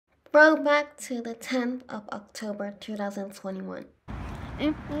Throwback to the 10th of October 2021.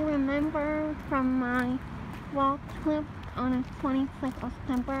 If you remember from my vlog clip on the 26th of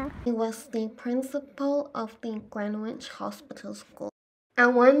September, he was the principal of the Greenwich Hospital School. I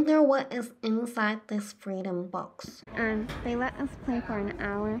wonder what is inside this freedom box. and they let us play for an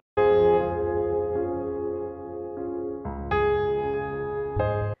hour.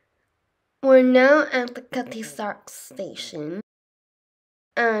 We're now at the Cutty-Sark station,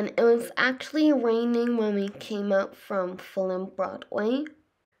 and it was actually raining when we came out from Fulham Broadway,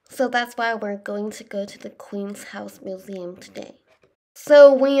 so that's why we're going to go to the Queen's House Museum today.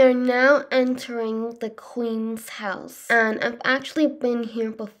 So we are now entering the Queen's House, and I've actually been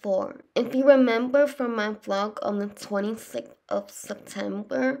here before. If you remember from my vlog on the 26th of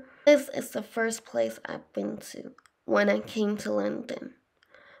September, this is the first place I've been to when I came to London.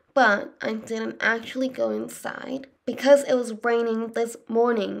 But I didn't actually go inside. Because it was raining this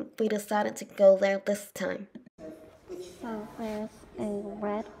morning, we decided to go there this time. So there's a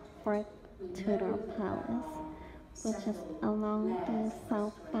red brick Tudor palace, which is along the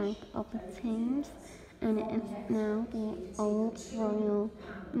south bank of the Thames, and it is now the old Royal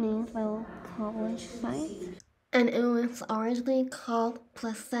Naval College site. And it was originally called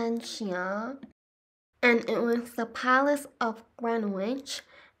Placentia, and it was the Palace of Greenwich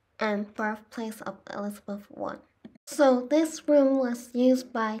and birthplace of Elizabeth I. So this room was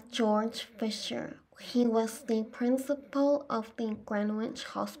used by George Fisher. He was the principal of the Greenwich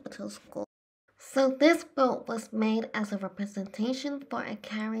Hospital School. So this boat was made as a representation for a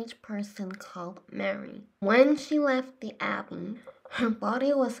carriage person called Mary. When she left the abbey, her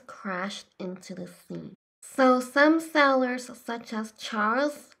body was crashed into the sea. So some sailors such as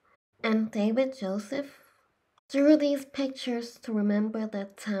Charles and David Joseph drew these pictures to remember their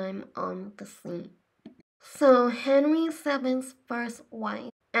time on the sea. So Henry VII's first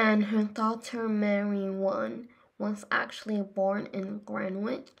wife and her daughter Mary I was actually born in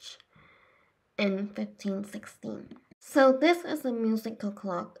Greenwich in 1516. So this is a musical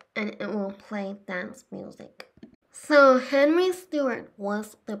clock and it will play dance music. So Henry Stuart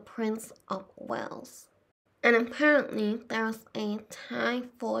was the Prince of Wales. And apparently there was a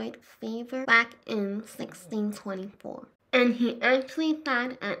typhoid fever back in 1624. And he actually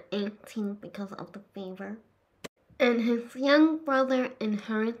died at 18 because of the fever. And his young brother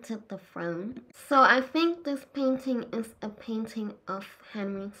inherited the throne. So I think this painting is a painting of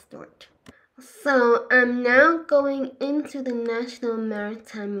Henry Stuart. So I'm now going into the National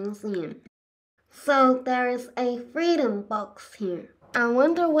Maritime Museum. So there is a freedom box here. I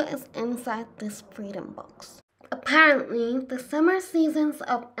wonder what is inside this freedom box. Apparently, the summer seasons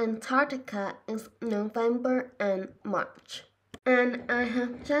of Antarctica is November and March. And I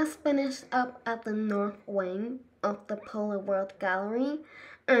have just finished up at the north wing of the Polar World Gallery.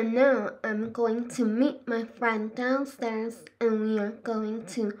 And now I'm going to meet my friend downstairs and we are going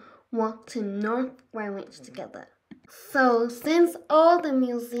to walk to North Greenwich together. So since all the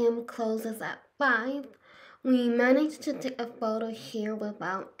museum closes at 5, we managed to take a photo here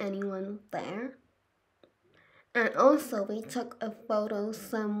without anyone there. And also we took a photo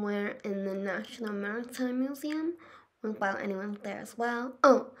somewhere in the National Maritime Museum without anyone there as well.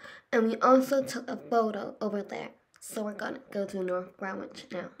 Oh, and we also took a photo over there. So we're gonna go to North Greenwich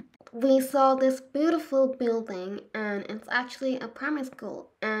now. We saw this beautiful building and it's actually a primary school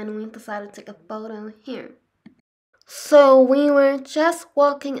and we decided to take a photo here. So we were just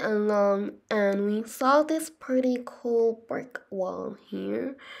walking along and we saw this pretty cool brick wall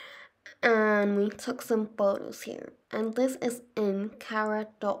here and we took some photos here. And this is in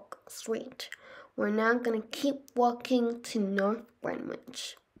Caradoc Street. We're now going to keep walking to North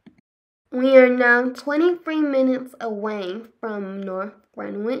Greenwich. We are now 23 minutes away from North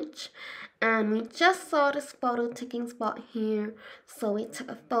Greenwich and we just saw this photo taking spot here, so we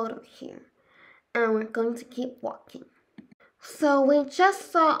took a photo here. And we're going to keep walking. So we just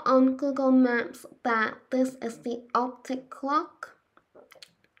saw on Google Maps that this is the Optic Clock.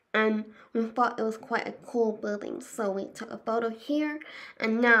 And we thought it was quite a cool building, so we took a photo here.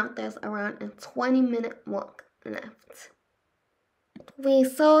 And now there's around a 20-minute walk left. We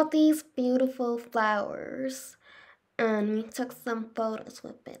saw these beautiful flowers and we took some photos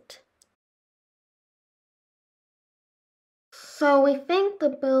with it. So we think the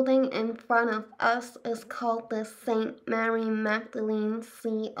building in front of us is called the St. Mary Magdalene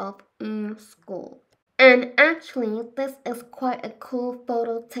C of E School. And actually, this is quite a cool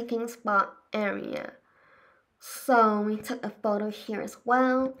photo taking spot area. So we took a photo here as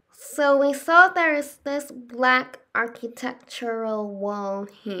well. So we saw there is this black architectural wall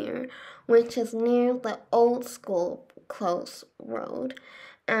here, which is near the old school close road.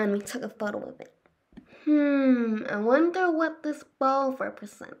 and we took a photo of it. I wonder what this ball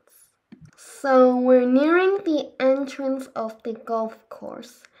represents. So we're nearing the entrance of the golf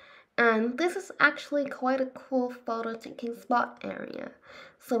course, and this is actually quite a cool photo taking spot area.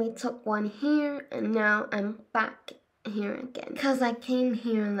 So we took one here, and now I'm back here again because I came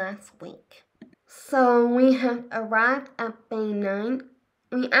here last week. So we have arrived at Bay 9.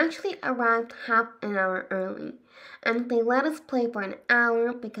 We actually arrived half an hour early, and they let us play for an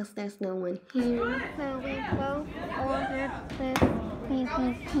hour because there's no one here. So we both ordered this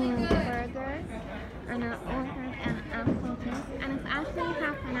BBQ burger, and I ordered an apple juice, and it's actually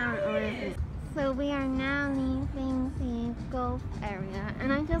half an hour early. So we are now leaving the golf area,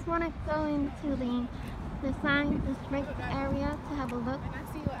 and I just want to go into the design district area to have a look,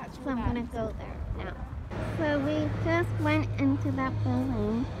 so I'm going to go there now. So we just went into that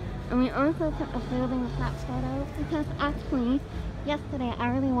building, and we also took a building with that photo because actually yesterday I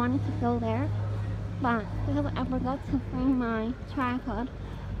really wanted to go there, but because I forgot to bring my tripod,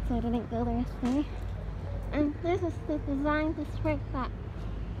 so I didn't go there yesterday. And this is the design district that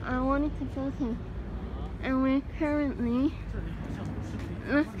I wanted to go to, and we're currently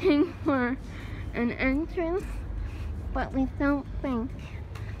looking for an entrance, but we don't think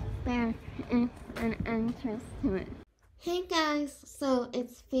there is an entrance to it. Hey guys, so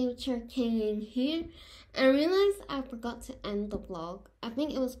it's Future King here. I realized I forgot to end the vlog. I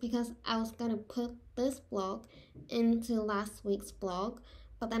think it was because I was gonna put this vlog into last week's vlog,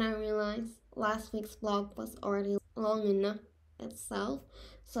 but then I realized last week's vlog was already long enough itself,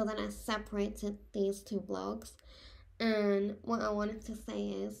 so then I separated these two vlogs. And what I wanted to say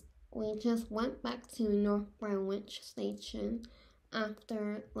is we just went back to North Greenwich station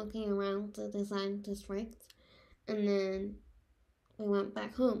after looking around the design district, and then we went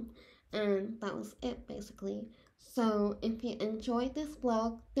back home, and that was it basically. So if you enjoyed this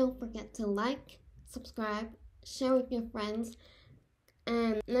vlog, don't forget to like, subscribe, share with your friends,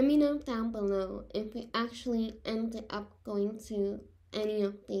 and let me know down below if you actually ended up going to any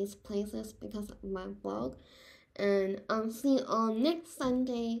of these places because of my vlog. And I'll see you all next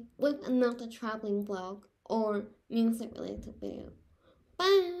Sunday with another traveling vlog or music related video.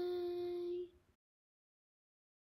 Bye!